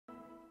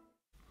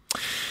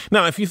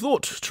Now, if you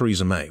thought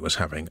Theresa May was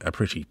having a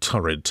pretty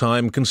torrid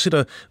time,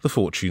 consider the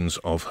fortunes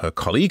of her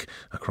colleague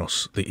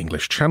across the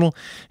English Channel.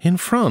 In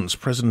France,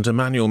 President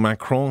Emmanuel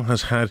Macron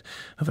has had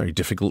a very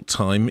difficult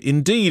time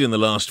indeed in the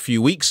last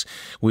few weeks,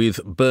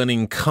 with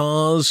burning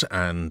cars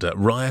and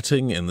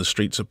rioting in the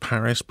streets of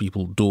Paris,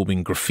 people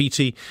daubing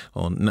graffiti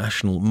on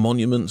national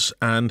monuments,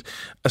 and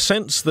a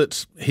sense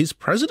that his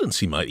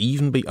presidency might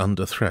even be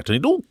under threat. And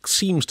it all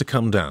seems to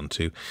come down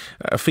to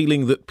a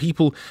feeling that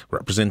people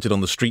represented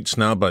on the streets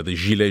now by the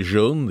Gilets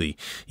jaunes, the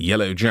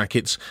yellow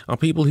jackets, are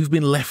people who've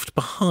been left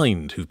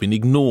behind, who've been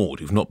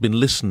ignored, who've not been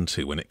listened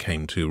to when it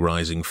came to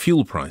rising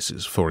fuel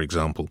prices, for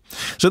example.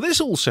 So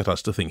this all set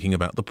us to thinking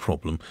about the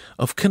problem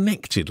of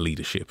connected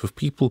leadership, of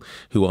people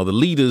who are the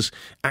leaders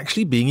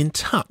actually being in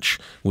touch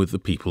with the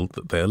people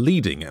that they're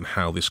leading, and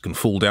how this can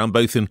fall down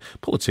both in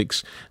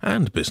politics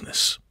and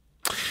business.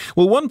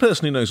 Well, one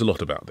person who knows a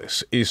lot about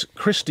this is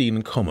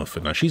Christine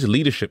Comaford. Now, she's a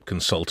leadership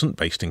consultant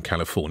based in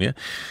California.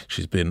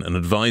 She's been an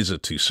advisor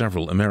to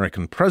several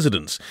American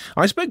presidents.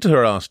 I spoke to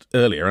her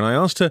earlier, and I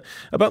asked her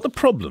about the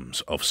problems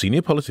of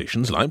senior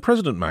politicians like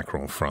President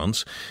Macron of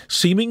France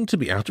seeming to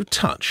be out of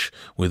touch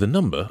with a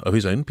number of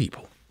his own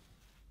people.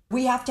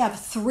 We have to have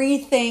three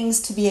things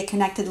to be a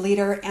connected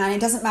leader, and it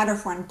doesn't matter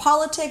if we're in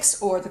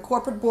politics or the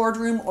corporate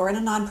boardroom or in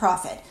a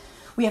nonprofit.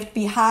 We have to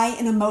be high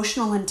in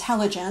emotional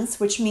intelligence,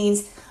 which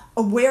means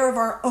aware of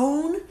our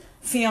own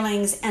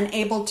feelings and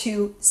able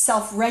to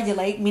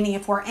self-regulate, meaning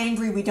if we're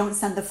angry, we don't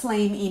send the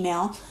flame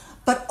email,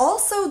 but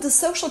also the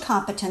social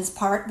competence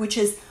part, which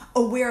is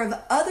aware of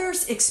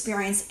others'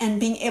 experience and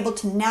being able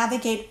to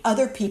navigate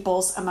other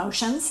people's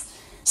emotions.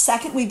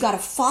 Second, we've got to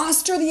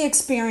foster the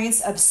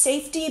experience of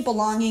safety,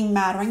 belonging,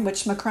 mattering,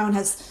 which Macron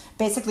has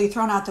basically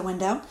thrown out the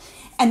window.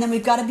 And then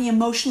we've got to be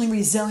emotionally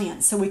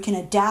resilient so we can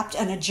adapt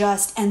and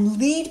adjust and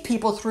lead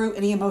people through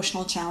any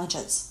emotional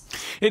challenges.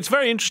 It's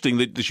very interesting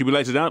that she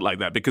laid it out like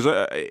that, because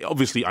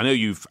obviously I know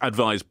you've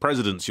advised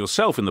presidents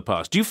yourself in the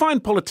past. Do you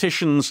find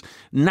politicians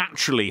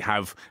naturally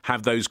have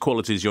those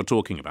qualities you're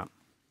talking about?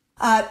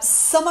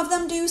 Some of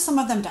them do, some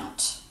of them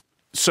don't.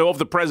 So of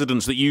the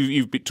presidents that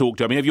you've talked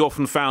to, I mean, have you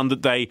often found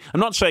that they, I'm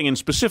not saying in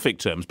specific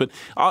terms, but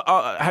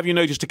have you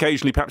noticed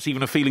occasionally perhaps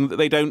even a feeling that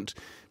they don't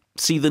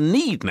see the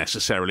need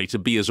necessarily to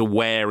be as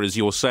aware as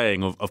you're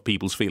saying of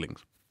people's feelings?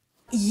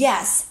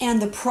 Yes,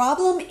 and the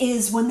problem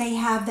is when they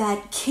have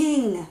that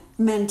king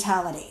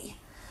mentality,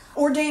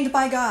 ordained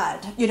by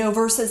God,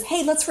 versus,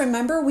 hey, let's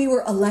remember we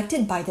were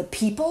elected by the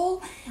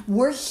people.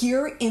 We're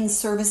here in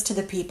service to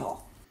the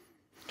people.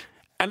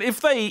 And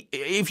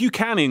if you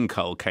can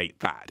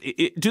inculcate that,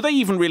 do they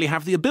even really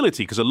have the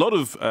ability? Because a lot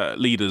of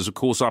leaders, of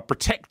course, are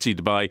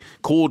protected by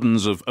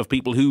cordons of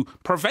people who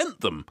prevent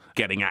them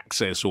getting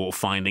access or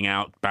finding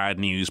out bad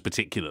news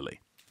particularly.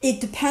 It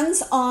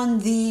depends on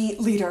the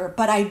leader,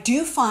 but I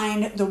do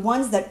find the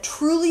ones that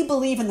truly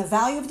believe in the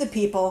value of the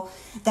people,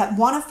 that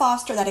want to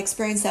foster that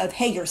experience of,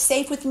 hey, you're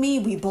safe with me,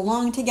 we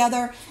belong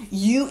together,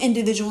 you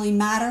individually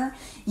matter.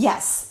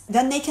 Yes,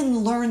 then they can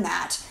learn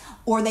that,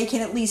 or they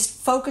can at least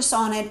focus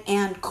on it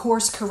and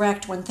course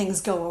correct when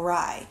things go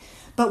awry.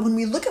 But when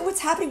we look at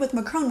what's happening with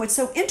Macron, what's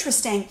so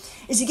interesting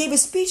is he gave a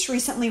speech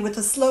recently with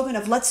the slogan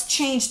of let's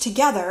change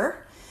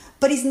together,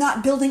 but he's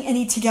not building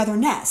any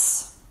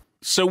togetherness.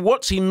 So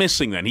what's he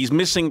missing then? He's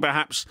missing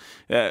perhaps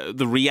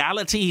the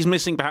reality? He's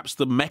missing perhaps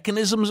the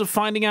mechanisms of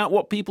finding out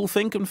what people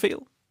think and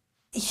feel?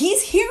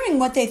 He's hearing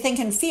what they think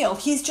and feel.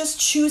 He's just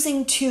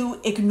choosing to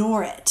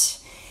ignore it.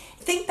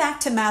 Think back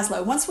to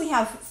Maslow. Once we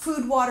have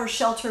food, water,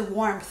 shelter,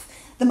 warmth,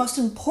 the most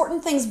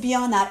important things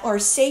beyond that are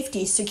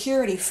safety,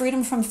 security,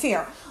 freedom from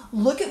fear.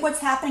 Look at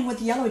what's happening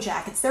with yellow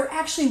jackets. They're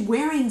actually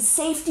wearing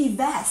safety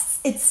vests.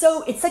 It's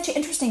such an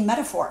interesting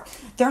metaphor.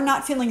 They're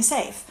not feeling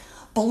safe.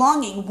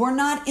 Belonging, we're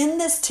not in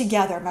this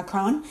together,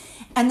 Macron.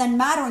 And then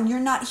mattering, you're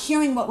not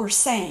hearing what we're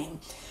saying.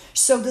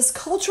 So this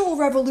cultural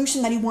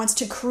revolution that he wants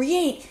to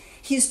create,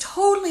 he's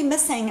totally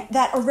missing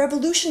that a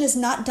revolution is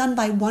not done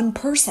by one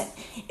person.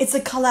 It's a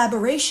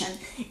collaboration.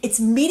 It's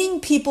meeting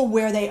people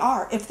where they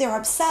are. If they're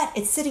upset,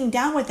 it's sitting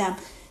down with them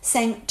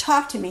saying,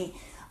 talk to me,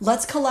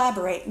 let's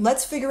collaborate,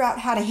 let's figure out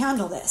how to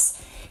handle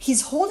this.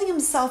 He's holding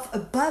himself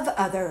above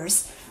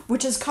others,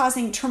 which is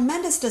causing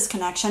tremendous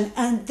disconnection,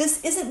 and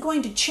this isn't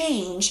going to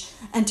change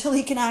until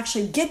he can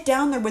actually get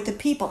down there with the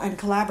people and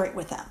collaborate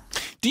with them.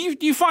 Do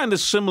you find a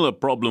similar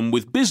problem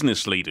with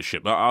business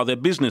leadership? Are there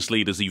business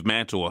leaders you've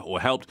met or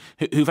helped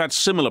who've had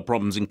similar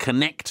problems in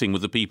connecting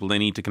with the people they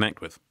need to connect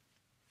with?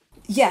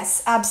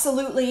 Yes,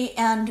 absolutely.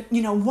 And,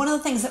 one of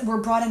the things that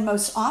we're brought in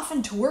most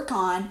often to work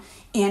on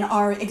in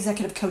our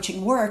executive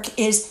coaching work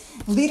is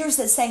leaders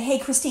that say, hey,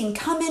 Christine,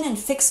 come in and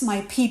fix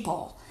my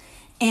people.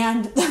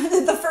 And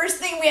the first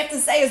thing we have to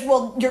say is,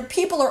 well, your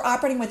people are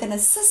operating within a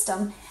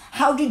system.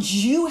 How did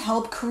you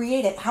help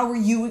create it? How are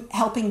you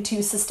helping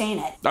to sustain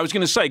it? I was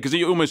going to say, because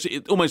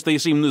almost they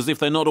seem as if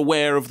they're not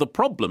aware of the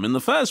problem in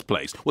the first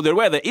place. Well, they're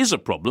aware there is a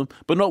problem,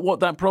 but not what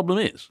that problem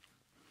is.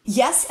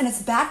 Yes, and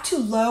it's back to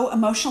low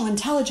emotional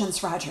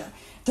intelligence, Roger.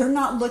 They're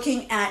not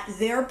looking at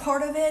their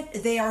part of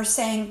it. They are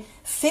saying,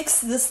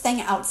 fix this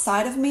thing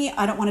outside of me.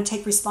 I don't want to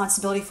take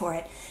responsibility for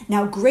it.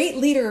 Now, great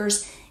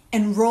leaders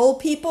enroll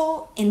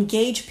people,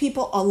 engage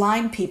people,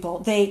 align people.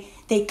 They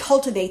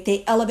cultivate,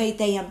 they elevate,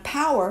 they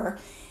empower,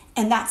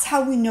 and that's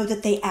how we know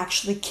that they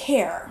actually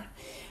care.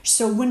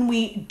 So when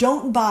we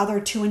don't bother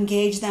to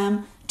engage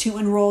them, to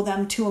enroll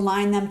them, to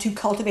align them, to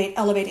cultivate,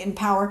 elevate,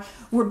 empower,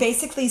 we're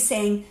basically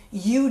saying,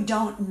 you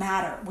don't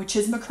matter, which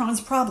is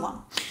Macron's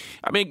problem.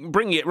 I mean,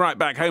 bringing it right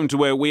back home to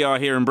where we are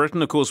here in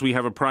Britain, of course, we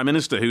have a Prime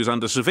Minister who's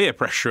under severe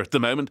pressure at the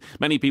moment.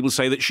 Many people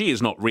say that she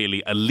is not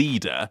really a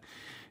leader.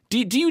 Do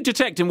you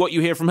detect in what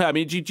you hear from her? I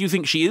mean, do you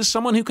think she is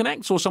someone who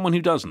connects or someone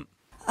who doesn't?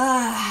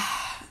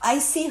 I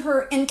see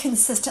her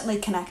inconsistently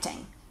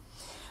connecting.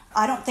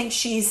 I don't think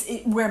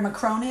she's where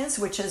Macron is,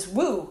 which is,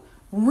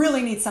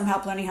 really needs some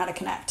help learning how to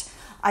connect.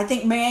 I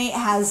think May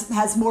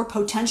has more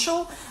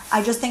potential.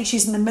 I just think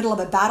she's in the middle of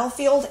a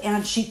battlefield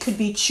and she could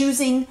be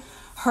choosing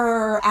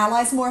her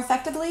allies more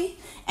effectively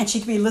and she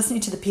could be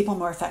listening to the people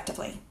more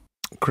effectively.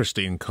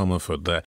 Christine Comaford there.